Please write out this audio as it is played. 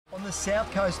the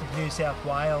south coast of New South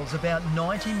Wales, about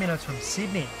 90 minutes from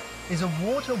Sydney, is a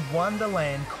water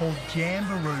wonderland called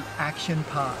Jamberoo Action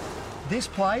Park. This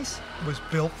place was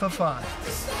built for fun.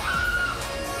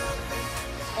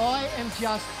 I am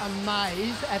just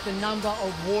amazed at the number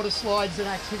of water slides and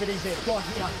activities they've got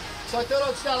here. So I thought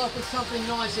I'd start off with something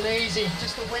nice and easy,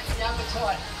 just to whet the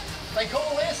appetite. They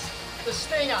call this the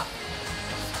Stinger.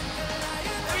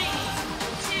 3,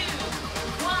 2,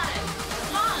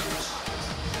 1, launch!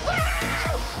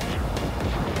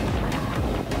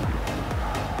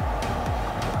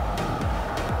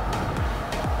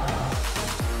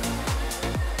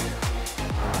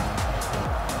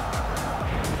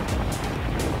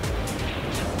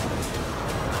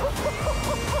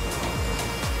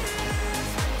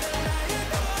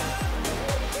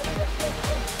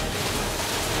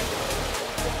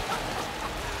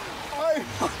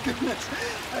 Oh my goodness,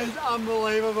 that is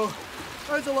unbelievable.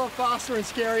 That's a lot faster and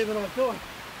scarier than I thought.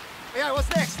 Okay, what's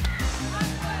next?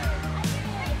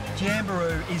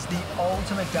 Jamberoo is the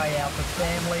ultimate day out for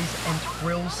families and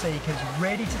thrill seekers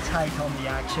ready to take on the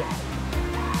action.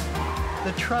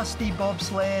 The trusty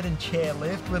bobsled and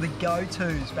chairlift were the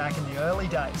go-tos back in the early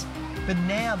days, but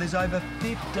now there's over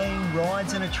 15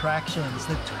 rides and attractions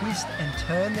that twist and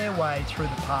turn their way through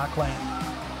the parkland.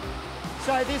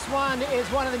 So this one is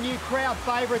one of the new crowd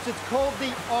favourites. It's called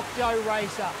the Octo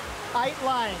Racer. 8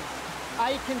 lanes,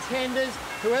 8 contenders.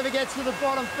 Whoever gets to the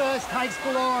bottom first takes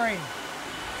glory.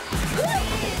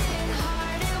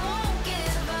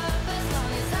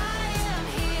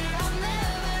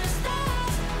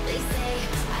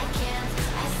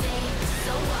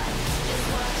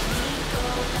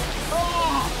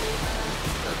 Oh,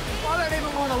 I don't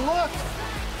even want to look.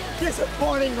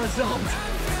 Disappointing result.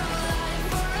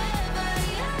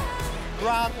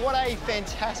 Grant, what a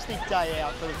fantastic day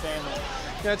out for the family.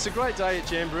 Yeah, it's a great day at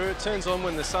Jamberoo. It turns on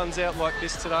when the sun's out like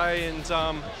this today, and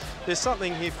there's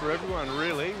something here for everyone,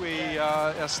 really.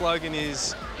 Our slogan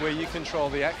is where you control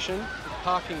the action.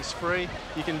 Parking's free.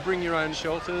 You can bring your own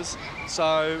shelters,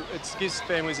 so it gives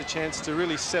families a chance to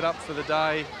really set up for the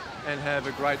day and have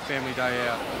a great family day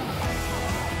out.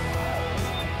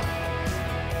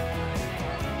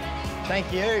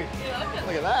 Thank you. You're welcome.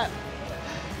 Look at that.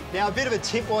 Now, a bit of a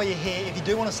tip while you're here, if you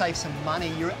do want to save some money,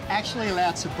 you're actually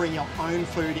allowed to bring your own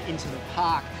food into the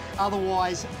park.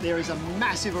 Otherwise, there is a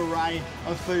massive array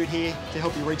of food here to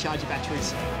help you recharge your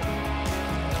batteries.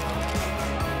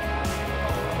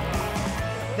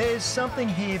 There's something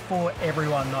here for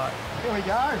everyone, though. Here we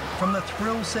go. From the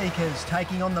thrill seekers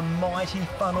taking on the mighty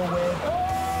funnel web,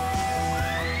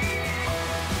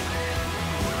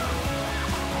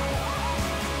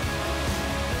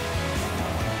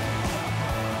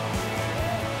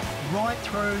 right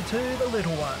through to the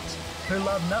little ones who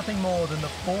love nothing more than the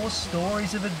 4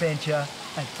 stories of adventure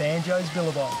at Banjo's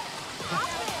Billabong.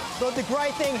 But the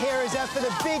great thing here is that for the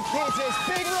big kids, there's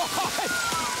big rides.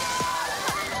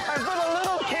 And for the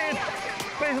little kids,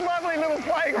 there's lovely little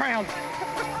playgrounds.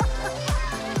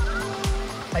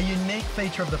 A unique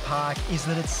feature of the park is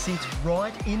that it sits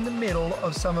right in the middle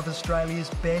of some of Australia's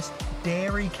best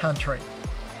dairy country.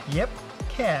 Yep,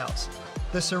 cows.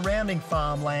 The surrounding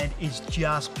farmland is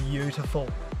just beautiful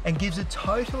and gives a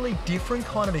totally different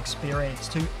kind of experience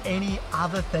to any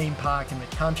other theme park in the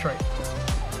country.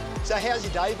 So how's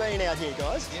your day been out here,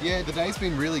 guys? Yeah, the day's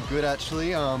been really good,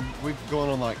 actually. We've gone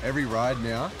on like every ride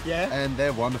now. Yeah? And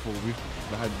they're wonderful. We've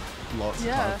had lots of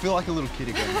fun. I feel like a little kid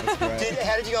again. That's great.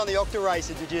 How did you go on the Octo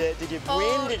Racer? Did you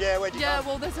win? Where'd you go?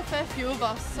 Well, there's a fair few of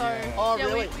us, so Oh,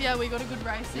 really? we got a good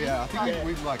race in. Yeah, I think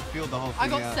we've like filled the whole thing I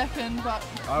got out. second, but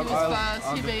he was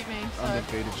first. He beat me. So.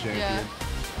 Undefeated champion. Yeah.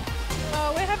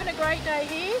 Oh, we're having a great day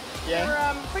here.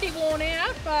 Yeah. We're pretty worn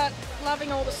out, but loving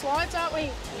all the slides, aren't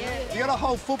we? Yeah. You got a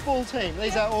whole football team.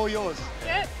 These are all yours.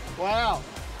 Yep. Wow.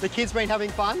 The kids been having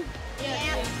fun?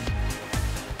 Yeah.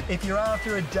 If you're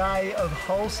after a day of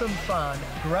wholesome fun,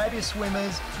 grab your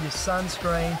swimmers, your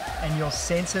sunscreen and your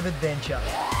sense of adventure.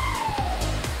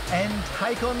 And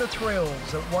take on the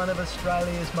thrills at one of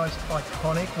Australia's most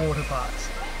iconic water parks.